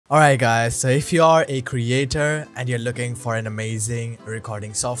Alright guys, so if you are a creator and you're looking for an amazing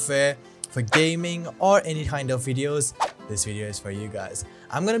recording software for gaming or any kind of videos, this video is for you guys.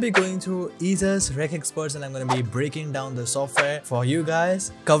 I'm gonna be going through easeus, recexperts, and I'm gonna be breaking down the software for you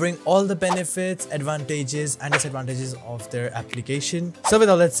guys, covering all the benefits, advantages and disadvantages of their application. So with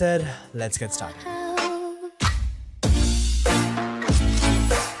all that said, let's get started.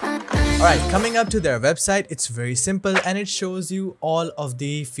 Alright, coming up to their website, it's very simple and it shows you all of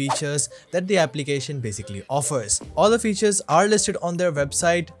the features that the application basically offers. All the features are listed on their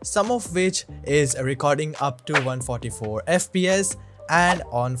website, some of which is a recording up to 144 FPS and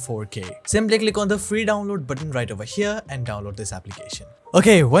on 4K. Simply click on the free download button right over here and download this application.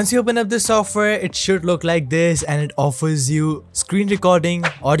 Okay, once you open up the software, it should look like this and it offers you screen recording,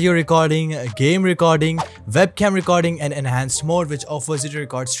 audio recording, game recording, webcam recording and enhanced mode, which offers you to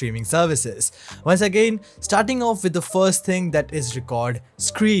record streaming services. Once again, starting off with the first thing, that is record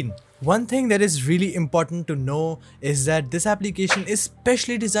screen. One thing that is really important to know is that this application is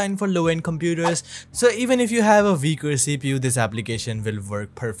specially designed for low-end computers, so even if you have a weaker CPU, this application will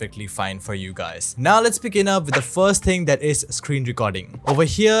work perfectly fine for you guys. Now let's begin up with the first thing, that is screen recording. Over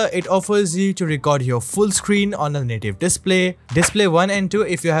here, it offers you to record your full screen on a native display 1 and 2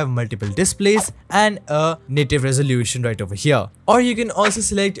 if you have multiple displays, and a native resolution right over here. Or you can also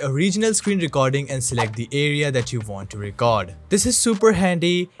select a regional screen recording and select the area that you want to record. This is super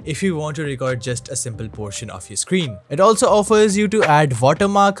handy if you want to record just a simple portion of your screen. It also offers you to add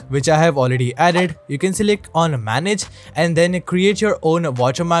watermark, which I have already added. You can select on manage and then create your own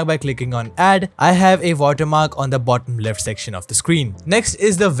watermark by clicking on add. I have a watermark on the bottom left section of the screen. Next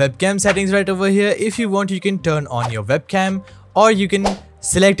is the webcam settings right over here. If you want, you can turn on your webcam, or you can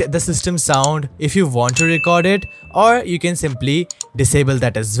select the system sound if you want to record it, or you can simply disable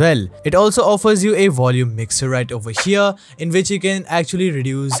that as well. It also offers you a volume mixer right over here, in which you can actually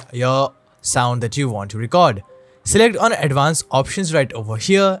reduce your sound that you want to record. Select on advanced options right over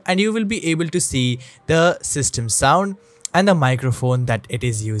here and you will be able to see the system sound and the microphone that it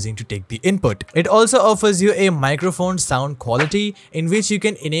is using to take the input. It also offers you a microphone sound quality, in which you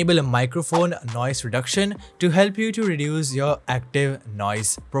can enable a microphone noise reduction to help you to reduce your active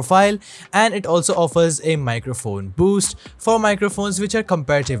noise profile, and it also offers a microphone boost for microphones which are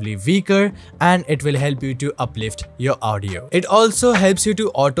comparatively weaker, and it will help you to uplift your audio. It also helps you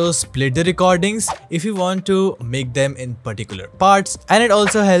to auto split the recordings if you want to make them in particular parts, and it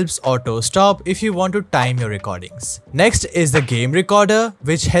also helps auto stop if you want to time your recordings. Next is the game recorder,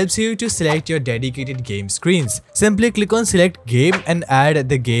 which helps you to select your dedicated game screens. Simply click on select game and add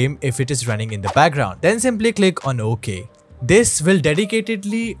the game if it is running in the background. Then simply click on OK. This will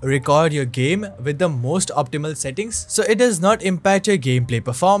dedicatedly record your game with the most optimal settings, so it does not impact your gameplay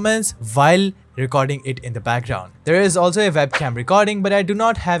performance while recording it in the background. There is also a webcam recording, but I do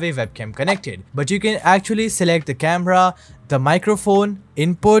not have a webcam connected. But you can actually select the camera, the microphone,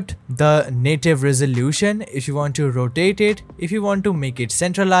 input, the native resolution if you want to rotate it, if you want to make it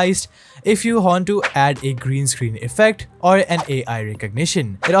centralized, if you want to add a green screen effect or an AI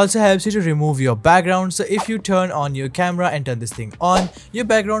recognition. It also helps you to remove your background, so if you turn on your camera and turn this thing on, your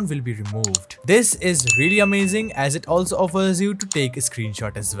background will be removed. This is really amazing as it also offers you to take a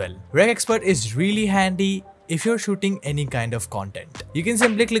screenshot as well. recexpert is really handy if you're shooting any kind of content. You can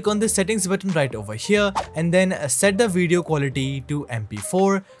simply click on the settings button right over here and then set the video quality to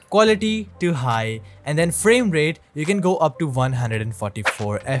MP4, quality to high, and then frame rate you can go up to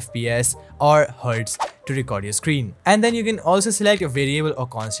 144 FPS or Hertz to record your screen. And then you can also select a variable or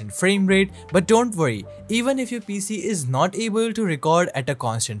constant frame rate, but don't worry, even if your PC is not able to record at a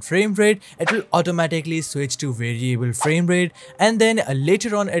constant frame rate, it will automatically switch to variable frame rate, and then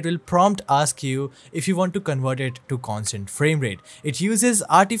later on it will prompt ask you if you want to convert it to constant frame rate. It uses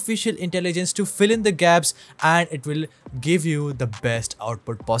artificial intelligence to fill in the gaps and it will give you the best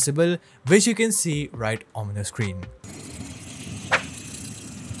output possible, which you can see right on the screen.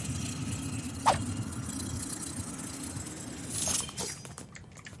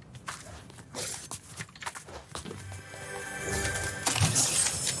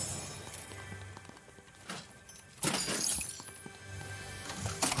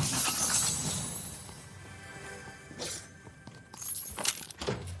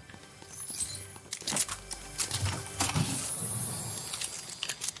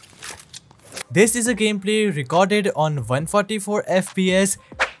 This is a gameplay recorded on 144 FPS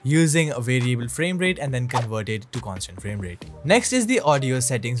using a variable frame rate and then converted to constant frame rate. Next is the audio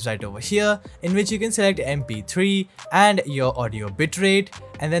settings right over here, in which you can select MP3 and your audio bitrate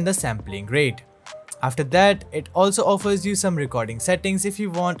and then the sampling rate. After that, it also offers you some recording settings if you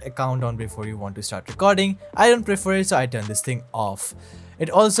want a countdown before you want to start recording. I don't prefer it, so I turn this thing off. It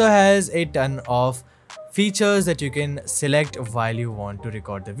also has a ton of features that you can select while you want to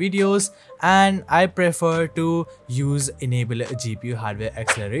record the videos, and I prefer to use enable GPU hardware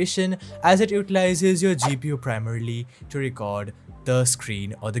acceleration as it utilizes your GPU primarily to record the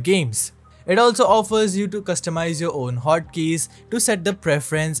screen or the games. It also offers you to customize your own hotkeys to set the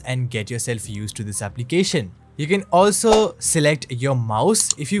preference and get yourself used to this application. You can also select your mouse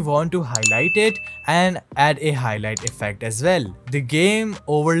if you want to highlight it and add a highlight effect as well. The game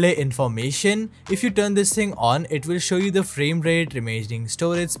overlay information, if you turn this thing on, it will show you the frame rate, remaining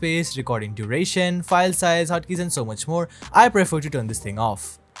storage space, recording duration, file size, hotkeys and so much more. I prefer to turn this thing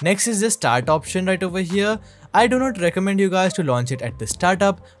off. Next is the start option right over here. I do not recommend you guys to launch it at the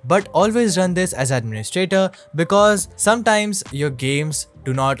startup, but always run this as administrator because sometimes your games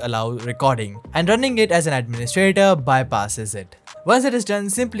do not allow recording, and running it as an administrator bypasses it. Once it is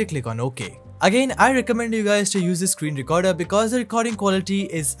done, simply click on OK. Again, I recommend you guys to use the screen recorder because the recording quality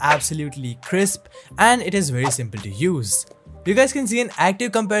is absolutely crisp and it is very simple to use. You guys can see an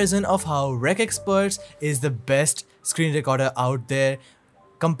active comparison of how recexperts is the best screen recorder out there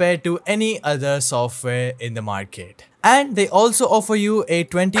compared to any other software in the market. And they also offer you a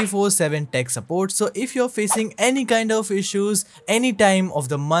 24/7 tech support, so if you're facing any kind of issues any time of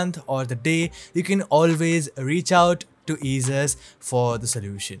the month or the day, you can always reach out to easeus for the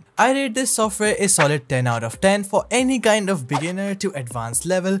solution. I rate this software a solid 10 out of 10 for any kind of beginner to advanced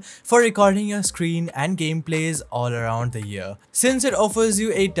level for recording your screen and gameplays all around the year. Since it offers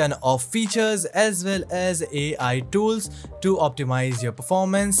you a ton of features as well as AI tools to optimize your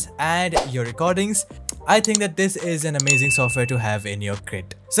performance and your recordings, I think that this is an amazing software to have in your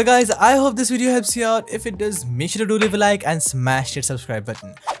kit. So guys, I hope this video helps you out. If it does, make sure to do leave a like and smash that subscribe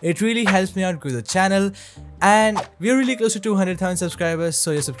button. It really helps me out grow the channel, and we're really close to 200,000 subscribers,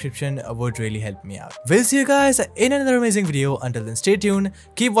 so your subscription would really help me out. We'll see you guys in another amazing video. Until then, stay tuned,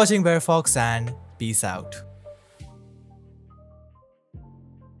 keep watching BareFox, and peace out.